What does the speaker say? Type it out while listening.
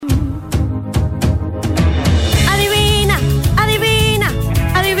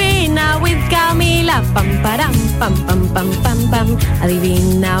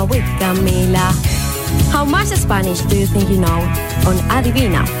Adivina with Camila. How much Spanish do you think you know on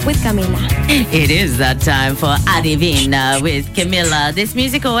Adivina with Camila? It is that time for Adivina with Camila. This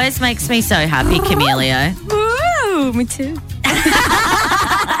music always makes me so happy, Camilio. Woo, me too.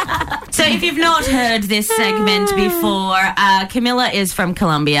 So if you've not heard this segment before, Camila is from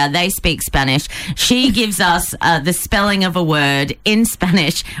Colombia. They speak Spanish. She gives us the spelling of a word in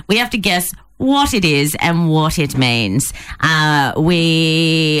Spanish. We have to guess what it is and what it means.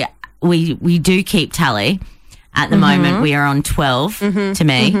 We do keep tally. At the moment, we are on 12 to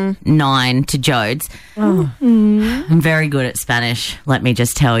me, 9 to Jodes. I'm very good at Spanish, let me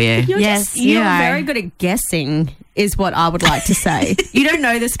just tell you. You're very good at guessing, is what I would like to say. You don't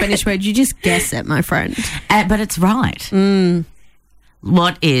know the Spanish word, you just guess it, my friend. But it's right.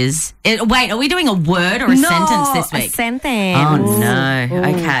 What is it? Wait, are we doing a word or a sentence this week? A sentence. Oh, no.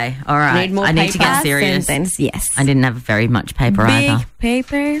 Okay. All right. Need more I need to paper? get serious. Sentence, yes. I didn't have very much paper either. Big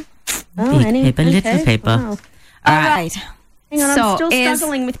paper. Big paper, little paper. Wow. All right. Hang on, So I'm still is-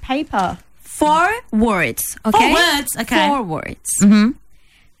 struggling with paper. 4 words, okay? 4 words. Okay. 4 words. Mm-hmm.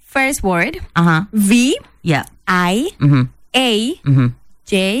 First word, Uh-huh. V, Yeah. I, Mm-hmm. A, Mm-hmm.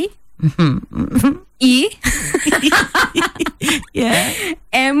 J, Mm-hmm. E, Yeah.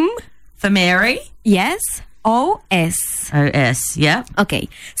 M, For Mary. yes, O, S. O-S. Yeah. Okay.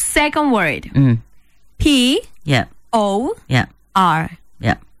 Second word, Mm. P, Yeah. O, Yeah. R.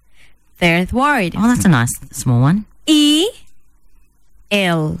 Yeah. Third word, Oh, that's a nice small one. E,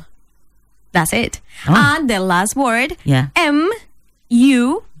 L. That's it. Oh. And the last word, Yeah. M,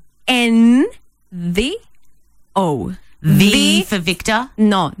 U, N, D, O. V for Victor.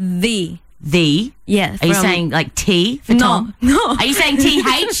 No, the. The. Yeah. Are you from- saying like T for No, Tom? no. Are you saying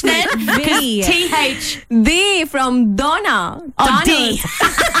TH then? 'Cause V. TH. D from Donna. Oh, D.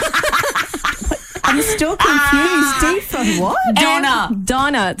 I'm still confused. D for what? Donna.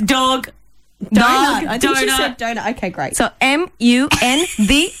 Donut. Dog. Donut. Dog. I think she Donut. said donut. Okay, great. So MUNDO.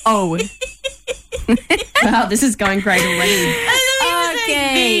 Wow, this is going great already.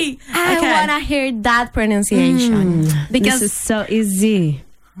 Okay. I Okay. want to hear that pronunciation. Because, This is so easy.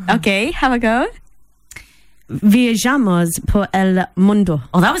 okay, have a go. Viajamos por el mundo.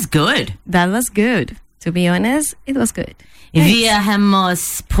 Oh, that was good. That was good. To be honest, it was good.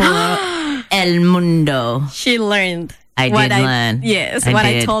 Viajamos por el mundo. She learned. I what did learn. Yes, I what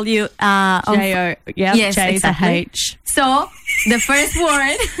did. I told you. On J-O. Yeah, Yes, J is a exactly. H. So, the first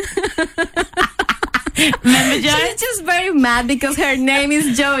word. Remember, Joe? She's just very mad because her name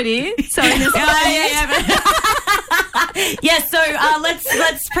is Jody. So, in Spanish, Yeah, so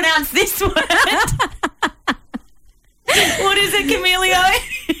let's pronounce this word. What is it, Camilio?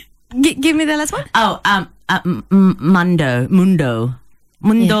 give me the last one. Oh, mundo.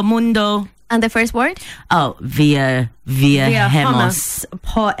 Yeah. Mundo. And the first word? Oh, viajamos. Viajamos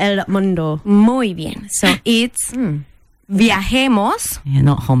por el mundo. Muy bien. So, it's viajemos. Yeah,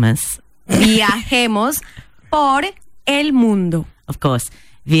 not hummus. Viajemos por el mundo. Of course.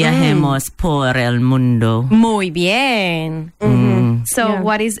 Viajemos por el mundo. Muy bien. So, Yeah.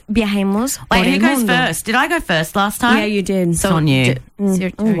 what is viajemos por Wait, el who goes mundo? first? Did I go first last time? Yeah, you did. It's on you. It's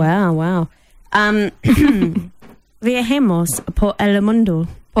your Oh, turn. wow. Viajemos por el mundo.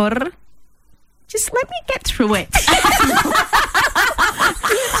 Por. Just let me get through it.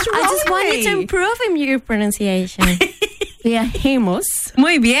 I just want you to improve in your pronunciation. Viajemos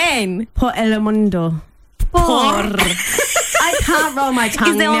Muy bien. por el mundo. Por. I can't roll my tongue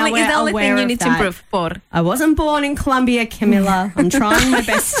It's the now. only, We're it's the only aware thing you of need to that. improve. Por. I wasn't born in Colombia, Camilla. I'm trying my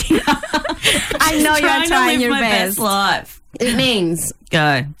best here. I know you're to trying live your my best. life. It means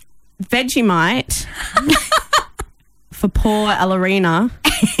Go. Vegemite for poor Ellerina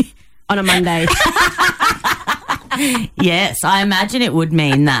on a Monday. Yes, I imagine it would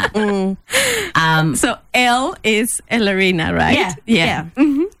mean that. So L is Ellerina, right? Yeah.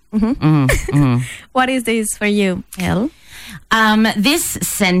 What is this for you, L? This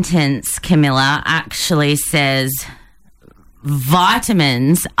sentence, Camilla, actually says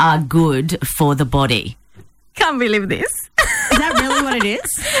vitamins are good for the body. Can't believe this. Is that really what it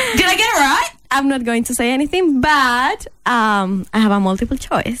is? Did I get it right? I'm not going to say anything, but I have a multiple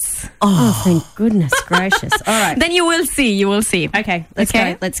choice. Oh, thank goodness gracious. All right. Then you will see. You will see. Okay, let's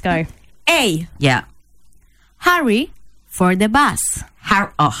Okay. go. Let's go. A. Yeah. Hurry for the bus.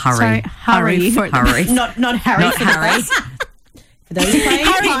 Hurry. Sorry, hurry for the Hurry. Not Harry. Not for Harry. The bus. For those playing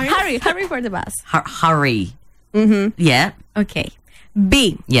at home. Hurry for the bus. Hurry. Mm-hmm. Yeah. Okay.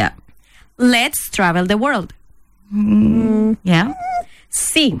 B. Yeah. Let's travel the world. Yeah.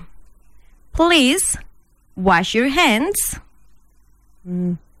 C. Please wash your hands.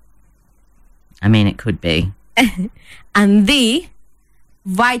 I mean, it could be. And D.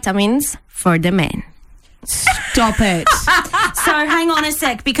 vitamins for the men. Stop it. So hang on a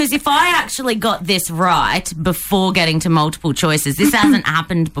sec, because if I actually got this right before getting to multiple choices, this hasn't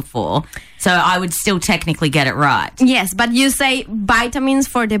happened before, so I would still technically get it right. Yes, but you say vitamins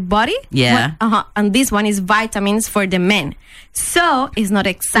for the body. Yeah. And this one is vitamins for the men. So it's not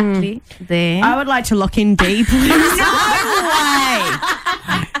exactly the. I would like to lock in D, please.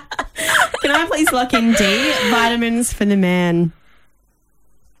 Can I please lock in D? Vitamins for the man.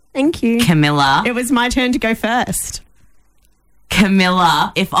 Thank you. Camilla, It was my turn to go first.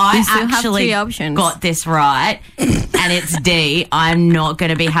 Camilla, if I You still have actually three options. got this right and it's D, I'm not going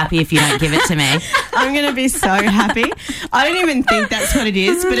to be happy if you don't give it to me. I'm going to be so happy. I don't even think that's what it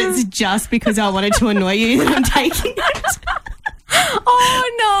is, but it's just because I wanted to annoy you that I'm taking it.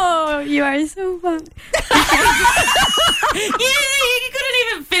 Oh no, you are so fun. You couldn't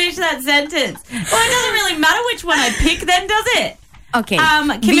even finish that sentence. Well, it doesn't really matter which one I pick then, does it? Okay.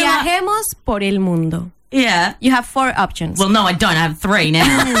 Camilla- Viajemos por el mundo. Yeah. You have 4 options. Well, no, I don't. I have 3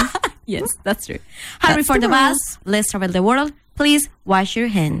 now. Yes, that's true. Hurry for the bus. Let's travel the world. Please wash your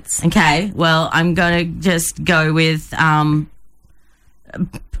hands. Okay, well, I'm going to just go with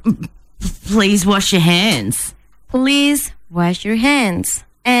please wash your hands. Please wash your hands.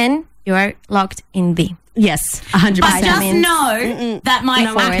 And you are locked in D. Yes, 100%. But just Vitamins. know that my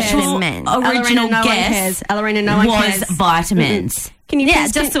No one actual cares. original no one guess cares. Ellerina, no one was cares. vitamins. Can you Yeah,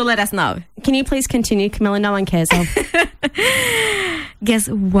 please just to let us know. can you please continue, Camilla? No one cares. Guess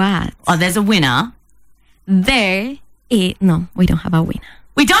what? Oh, there's a winner. No, we don't have a winner.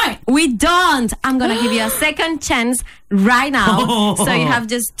 We don't. We don't. I'm going to give you a second chance right now. So you have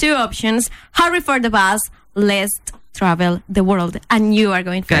just 2 options. Hurry for the bus. Let's travel the world. And you are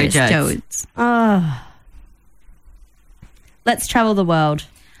going Go, first, Jodes. Jodes. Let's travel the world.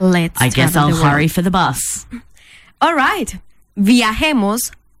 Let's I guess I'll travel the world. hurry for the bus. All right. Viajemos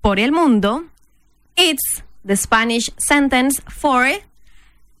por el mundo. It's the Spanish sentence for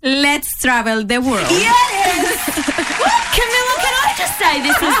let's travel the world. Yes! Camilla, can I just say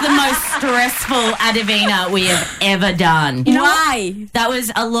this was the most stressful Adivina we have ever done? Why? That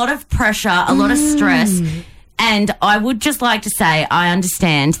was a lot of pressure, a lot of stress. And I would just like to say I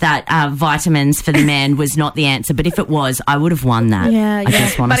understand that vitamins for the men was not the answer, but if it was, I would have won that. I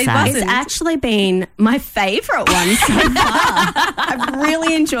just want to But it say. wasn't. It's actually been my favourite one so far. I've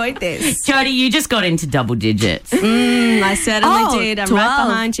really enjoyed this. Jody, you just got into double digits. I certainly Oh, did. I'm 12. right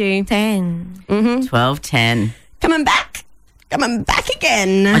behind you. 10. 12-10. Coming back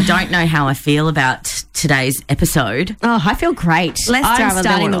again. I don't know how I feel about today's episode. Oh, I feel great. Let's I'm travel the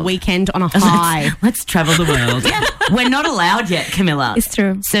starting the world. weekend on a high. Let's travel the world. We're not allowed yet, Camilla. It's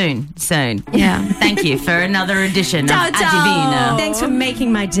true. Soon. Yeah. Thank you for another edition Ciao, of ciao. Adivina. Thanks for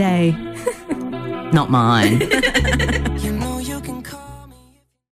making my day. Not mine. You know you can call